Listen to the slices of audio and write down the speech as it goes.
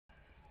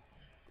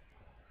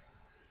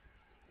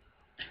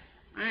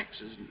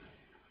axes.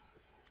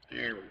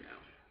 There we go.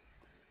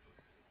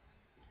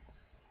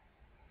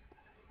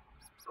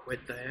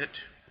 Quit that.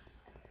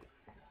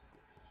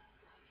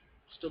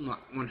 Still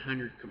not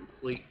 100%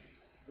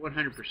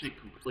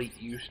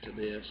 complete use to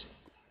this.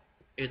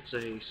 It's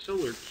a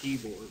solar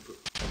keyboard,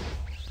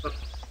 but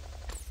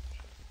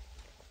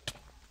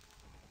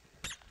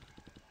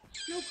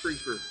snow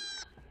creeper.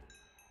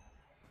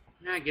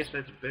 Now I guess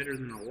that's better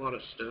than a lot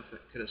of stuff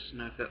that could have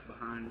snuck up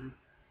behind me.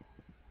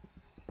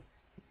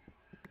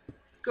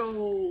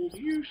 Gold,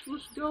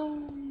 useless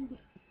gold.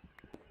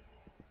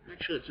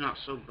 Actually, it's not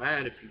so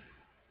bad if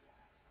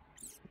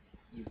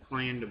you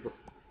plan to,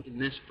 in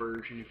this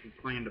version, if you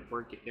plan to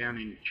break it down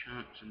into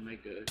chunks and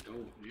make a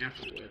golden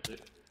apple with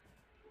it.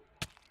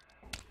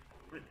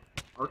 What?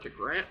 Arctic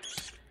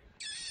rats?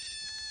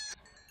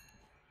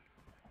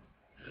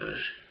 Ugh.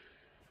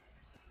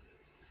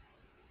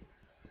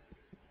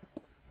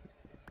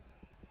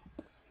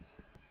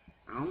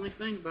 The only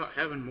thing about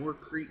having more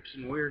creeps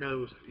and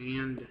weirdos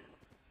and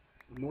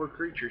more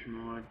creatures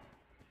mod,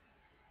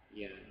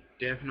 yeah,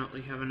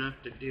 definitely have enough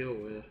to deal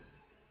with.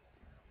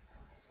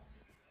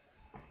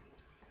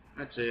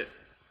 That's it.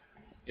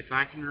 If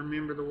I can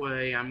remember the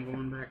way, I'm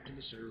going back to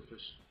the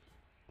surface.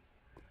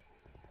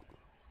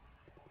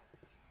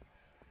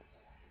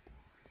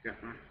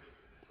 Got my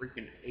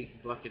freaking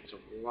 8 buckets of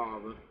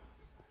lava.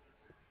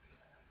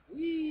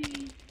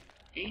 Whee!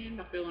 And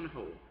I fell in a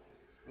hole.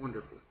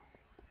 Wonderful.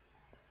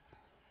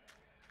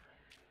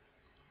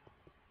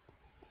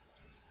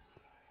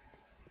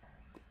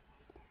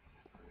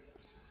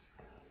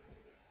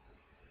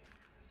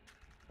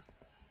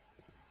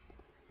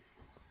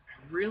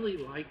 I really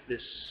like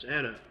this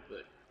setup,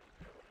 but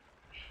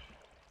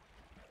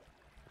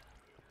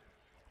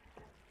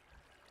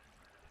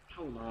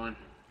hold on.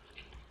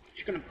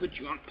 Just gonna put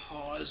you on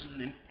pause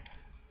and then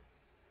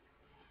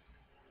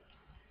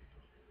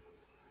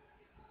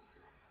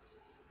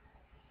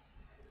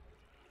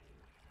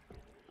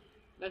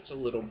that's a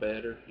little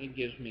better. It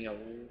gives me a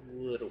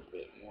little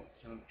bit more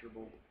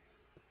comfortable.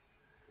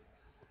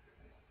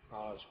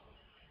 Pause.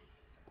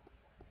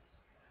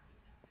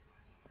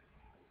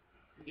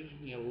 It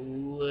gives me a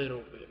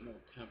little bit more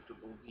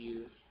comfortable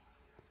view.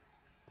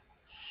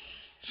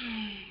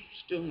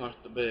 Still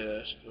not the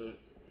best, but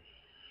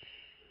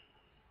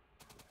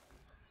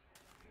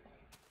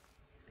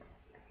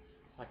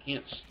if I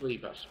can't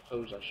sleep, I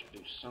suppose I should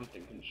do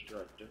something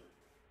constructive.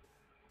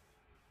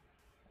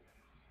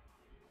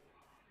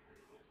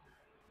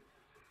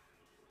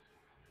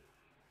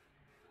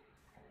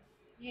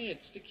 Yeah,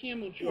 it's the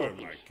camel Oh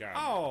jorkies. my God.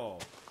 Oh!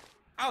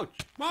 Ouch!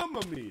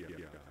 Mamma mia!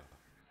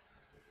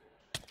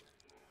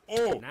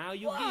 Oh! Now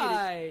you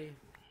get it.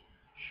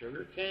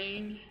 Sugar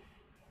cane?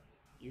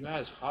 You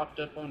guys hopped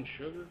up on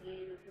sugar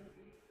cane or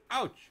something?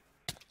 Ouch!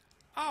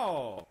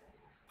 Oh!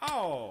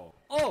 Oh!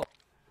 Oh!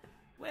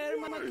 Where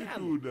am I Why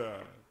camel? do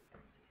that?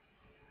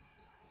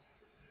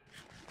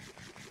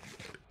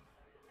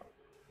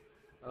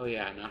 Oh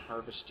yeah, and I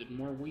harvested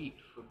more wheat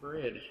for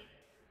bread.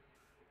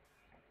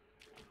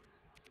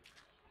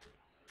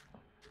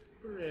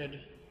 Bread,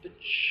 the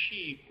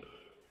cheap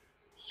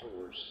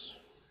source.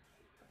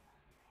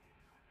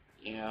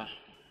 Yeah.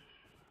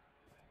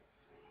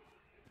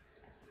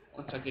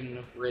 Once I get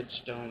enough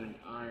redstone and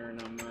iron,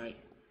 I might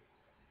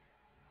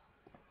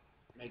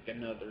make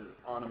another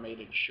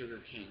automated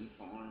sugarcane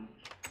farm.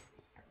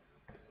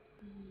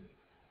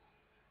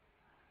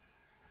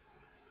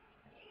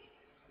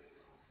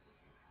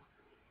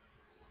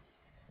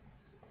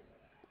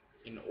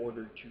 In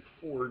order to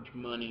forge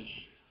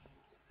money.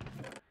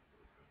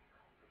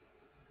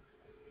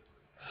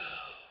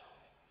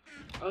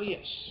 Oh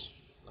yes,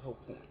 the whole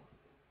point.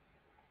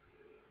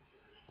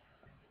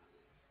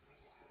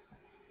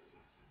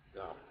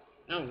 God.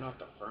 No, not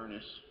the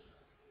furnace.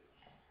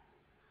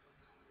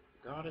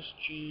 Goddess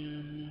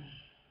gem.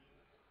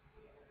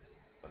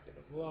 Bucket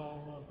of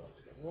lava,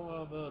 bucket of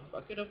lava,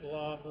 bucket of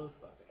lava,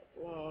 bucket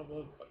of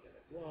lava, bucket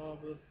of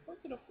lava,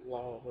 bucket of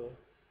lava.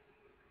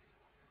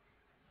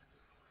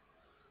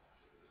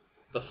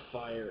 The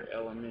fire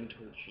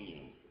elemental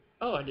gem.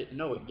 Oh, I didn't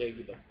know it gave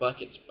you the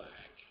buckets back.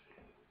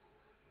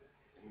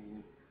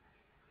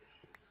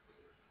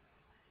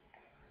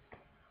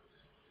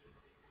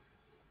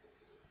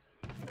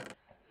 To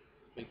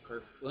be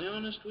perfectly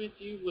honest with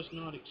you, was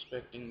not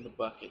expecting the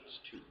buckets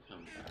to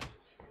come back.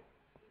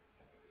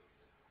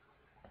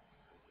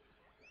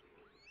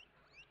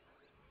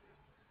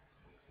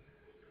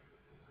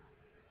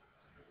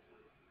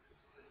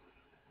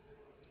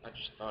 I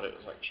just thought it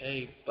was like,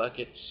 hey,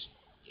 buckets,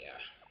 yeah.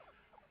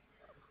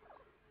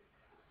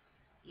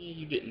 Yeah,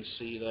 you didn't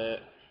see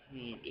that.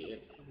 You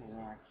did. I'm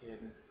not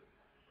kidding.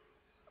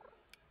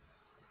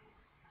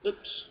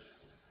 Oops.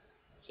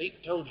 See,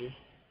 told you.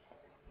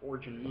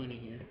 Forging money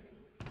here.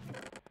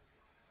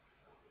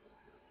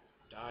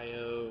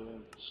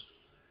 Diodes.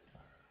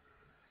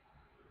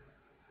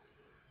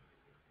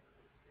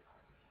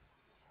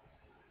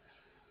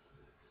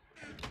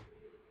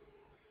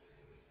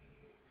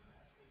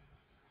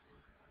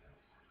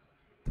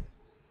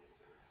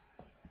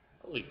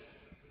 Holy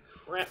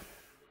crap.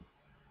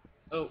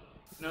 Oh,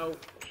 no.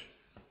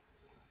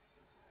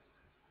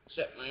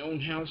 Set my own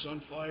house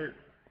on fire.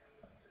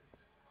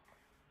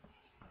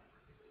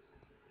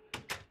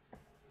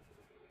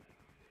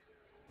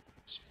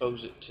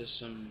 Expose it to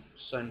some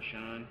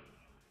sunshine.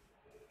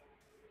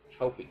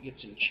 Hope it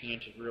gets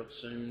enchanted real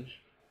soon.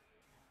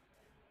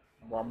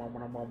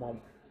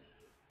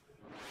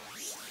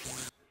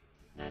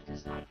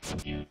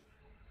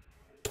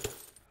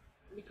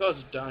 Because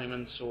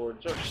diamond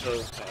swords are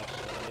so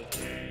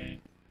passive.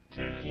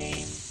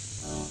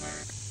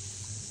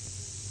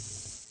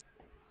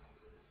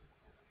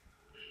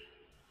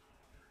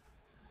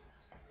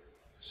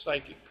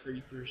 Psychic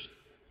creepers.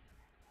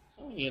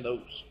 How many of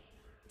those?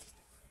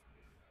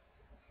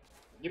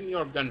 Give me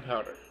your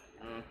gunpowder.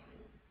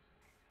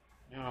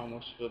 Now I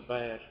almost feel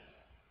bad.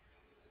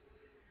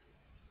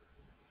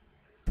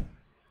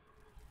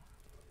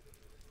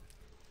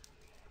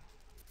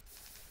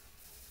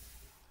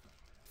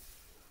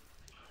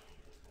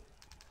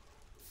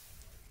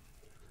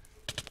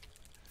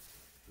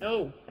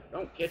 No,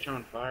 don't catch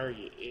on fire,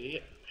 you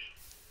idiot.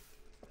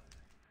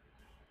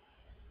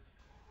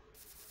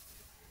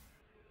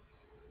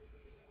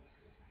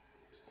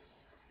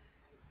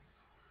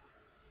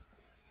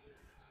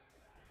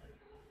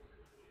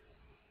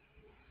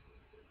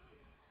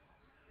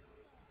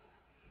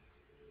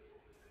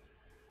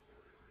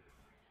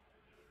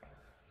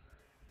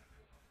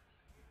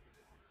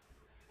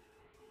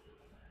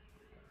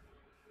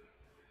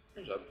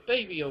 There's a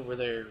baby over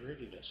there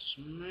ready to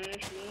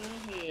smash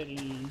my head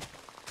in.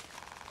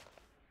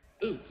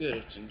 Ooh, good,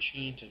 it's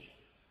enchanted.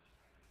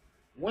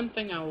 One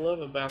thing I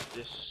love about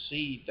this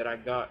seed that I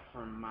got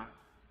from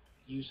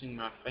using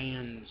my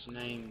fan's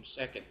name,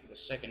 the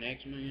second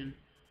X-Man,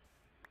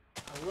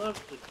 I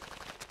love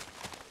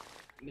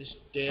this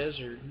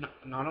desert.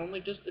 Not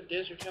only does the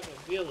desert have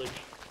a village,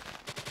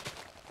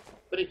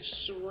 but it's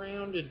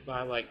surrounded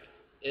by like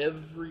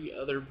every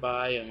other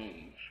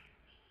biome,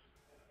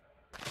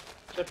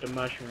 except a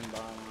mushroom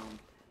biome.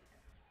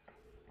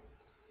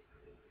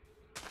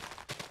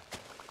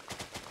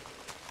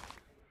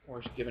 Of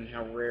course, given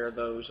how rare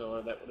those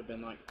are, that would have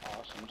been like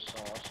awesome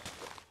sauce.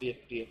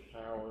 50th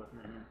power.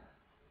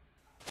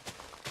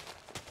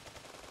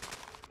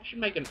 I should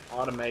make an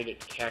automated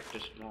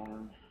cactus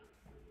farm.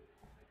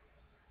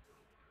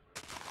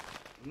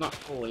 Not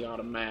fully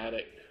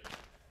automatic,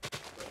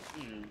 but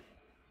you know.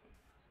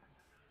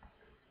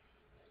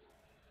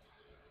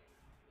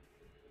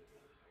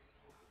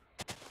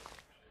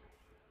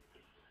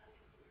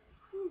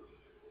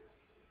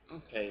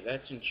 Okay,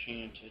 that's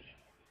enchanted.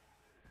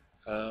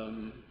 I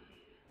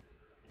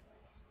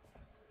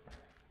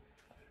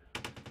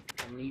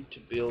need to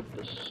build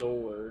the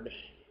sword.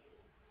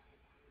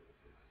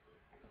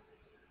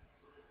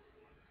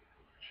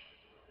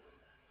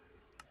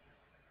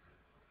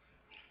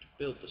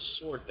 Build the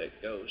sword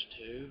that goes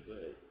to,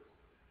 but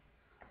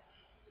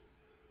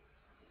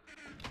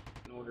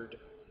in order to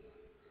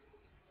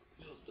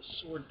build the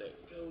sword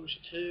that goes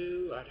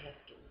to, I'd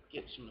have to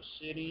get some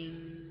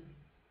obsidian,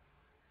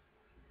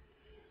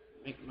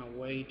 make my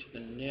way to the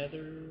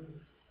nether.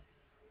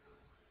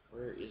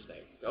 Where is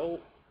that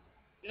gold?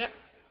 Yeah.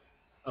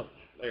 Oh,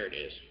 there it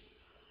is.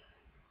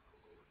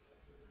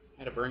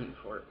 Had a brain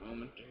fart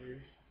moment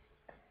there.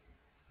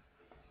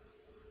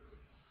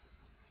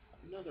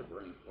 Another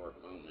brain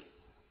fart moment.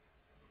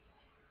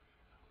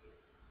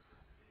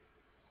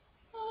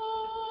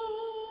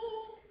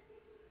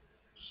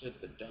 Said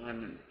the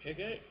diamond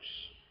pickaxe.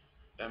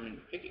 Diamond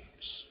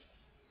pickaxe.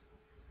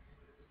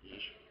 Yeah.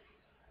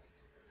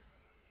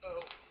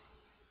 Oh.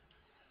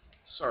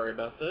 Sorry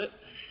about that.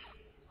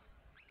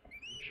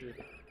 I'm sure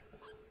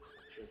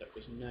that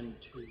was none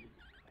too.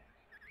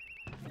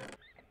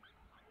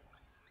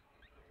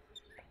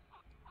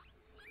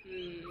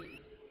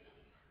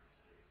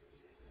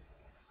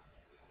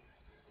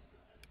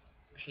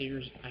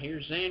 I hear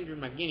Xander,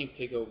 my guinea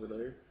pig, over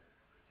there.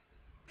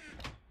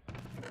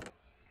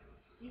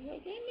 He's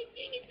like, I'm a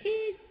guinea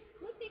pig.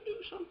 Let me do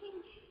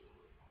something.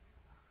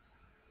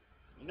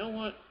 You know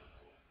what?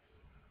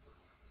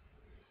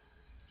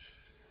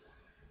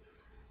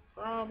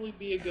 Probably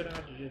be a good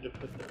idea to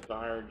put the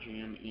fire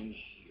gem in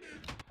here.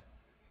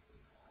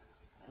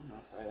 I'm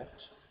not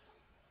fast.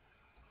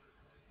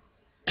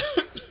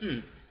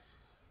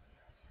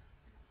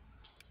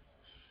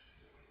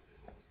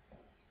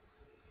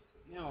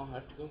 Now I'll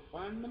have to go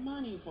find the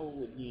mining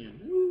hole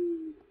again.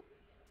 Woo!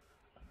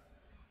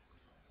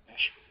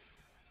 Ash.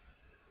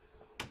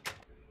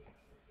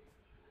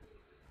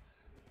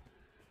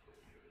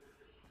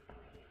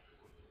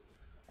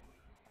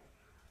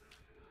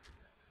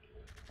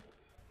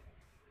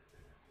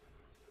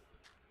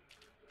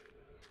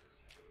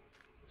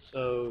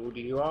 So,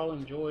 do you all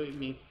enjoy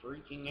me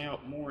freaking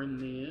out more in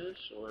this,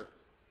 or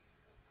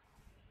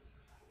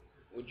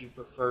would you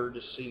prefer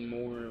to see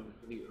more of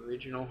the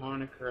original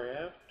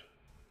Hanakraft?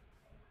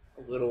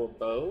 A little of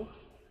both?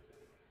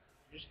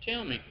 Just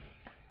tell me,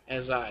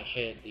 as I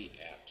head the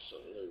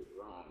absolute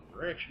wrong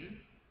direction.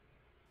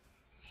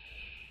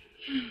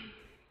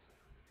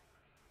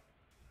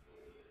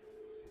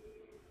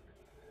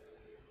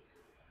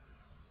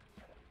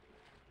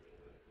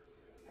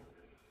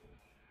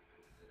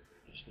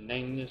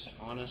 Name this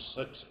Hana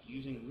sucks at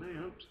using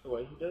maps the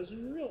way he does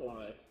in real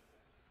life.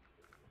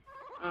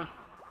 Ah,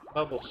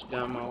 bubble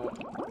scum all.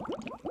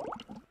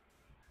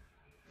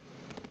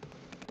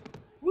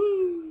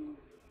 Woo!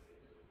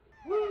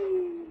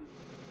 Woo!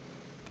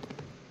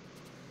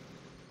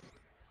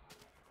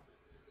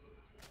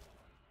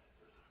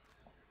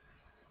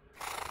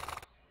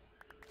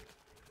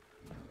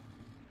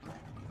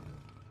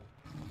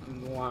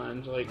 And the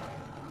line's like,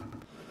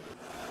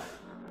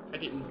 I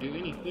didn't do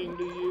anything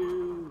to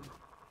you.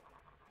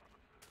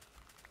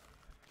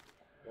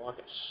 Block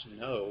it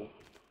snow.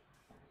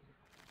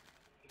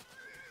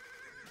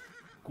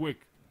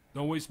 Quick,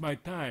 don't waste my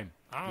time.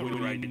 What do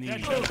you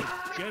need?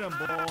 Get 'em,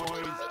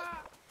 boys.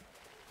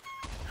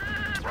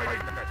 Right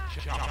in the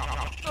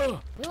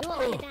chop.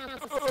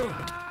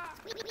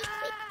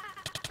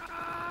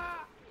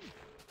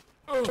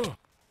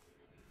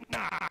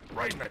 Nah,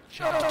 right in the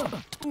chop.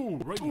 Ooh,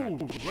 right in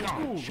the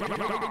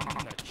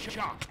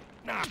chop.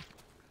 Nah.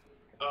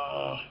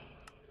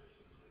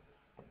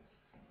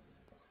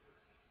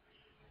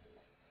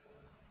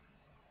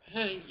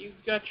 Hey, you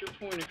got your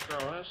point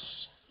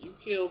across. You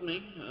killed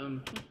me.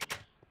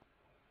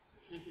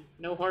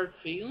 No hard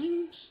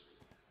feelings?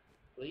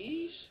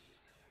 Please?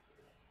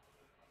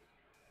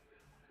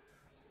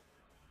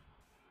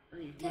 Or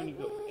are you going to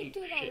go ape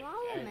shit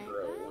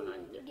aggro when I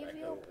get back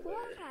over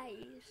there?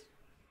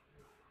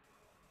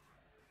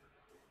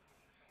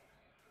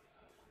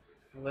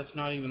 Well, that's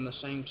not even the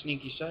same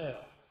Sneaky Sal.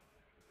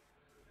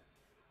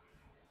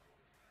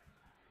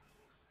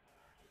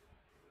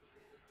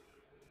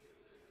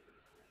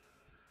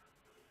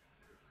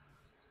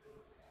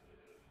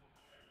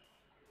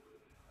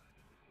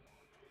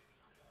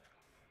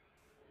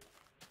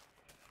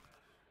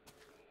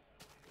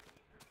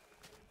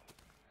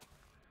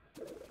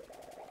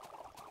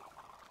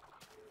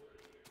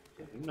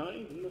 Not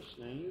even the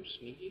same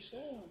Sneaky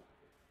Sal.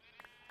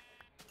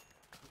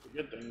 It's a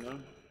good thing, though.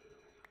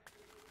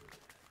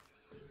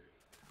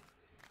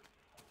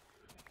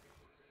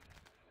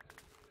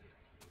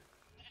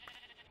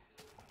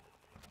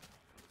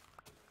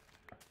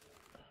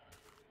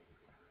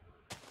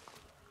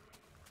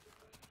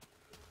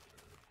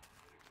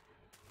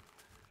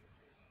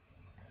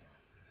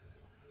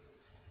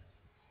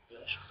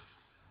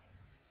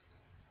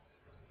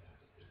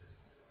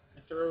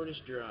 My throat is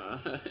dry.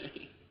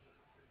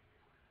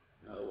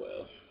 Oh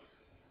well.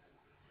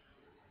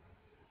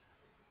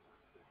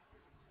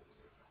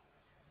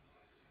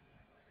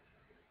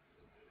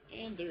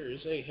 And there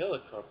is a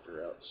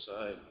helicopter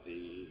outside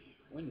the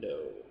window.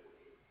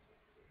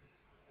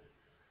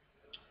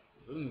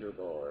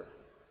 Wunderbar.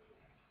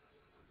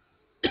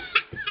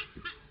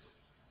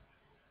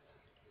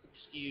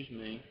 Excuse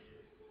me.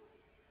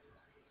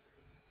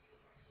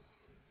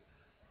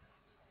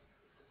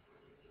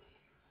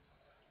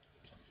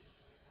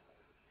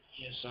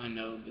 Yes, I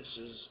know this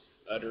is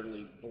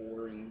utterly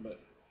boring, but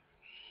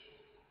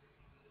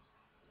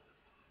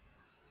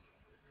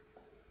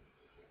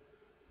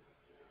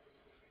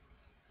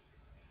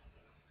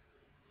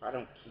if I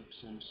don't keep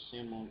some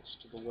semblance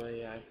to the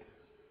way I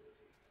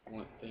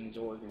want things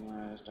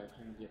organized, I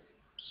kind of get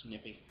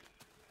snippy.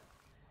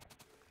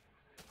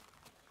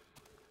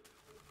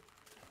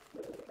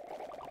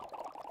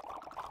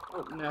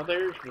 Oh, now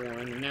there's one,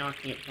 and now I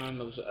can't find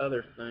those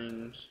other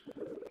things.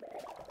 I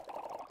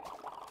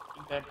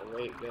think that's the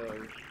way it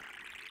goes.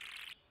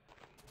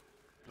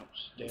 Oh,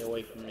 stay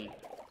away from me.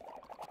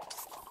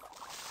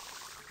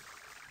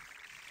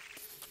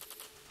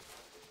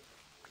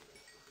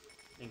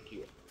 Thank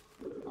you.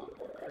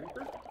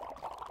 Creeper?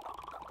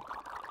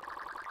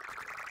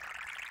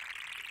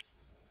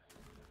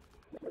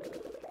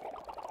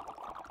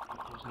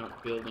 He's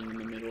not building in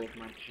the middle of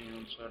my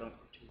town, so I don't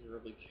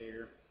particularly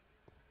care.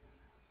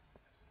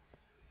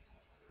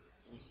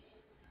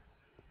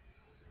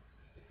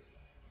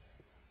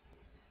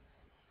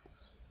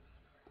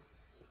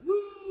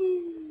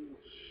 Woo!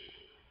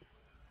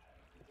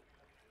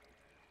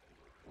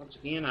 Once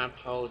again, I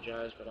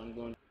apologize, but I'm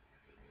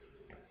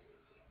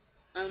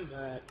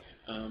back.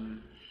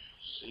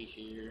 See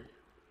here.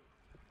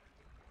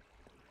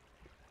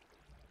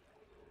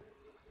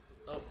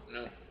 Oh,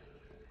 no.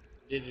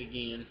 Did it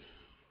again.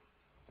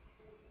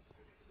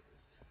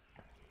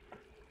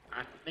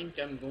 I think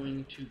I'm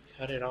going to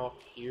cut it off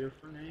here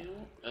for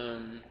now.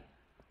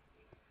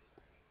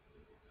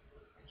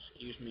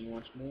 Excuse me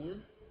once more.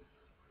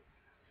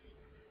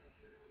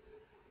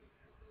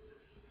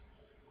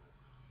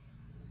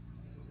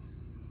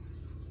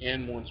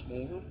 And once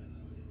more.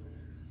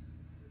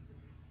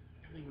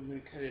 I think I'm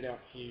going to cut it out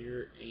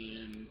here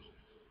and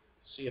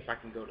see if I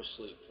can go to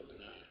sleep for the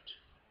night.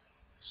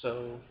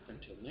 So,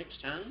 until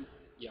next time,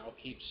 y'all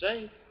keep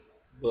safe.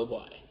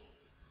 Bye-bye.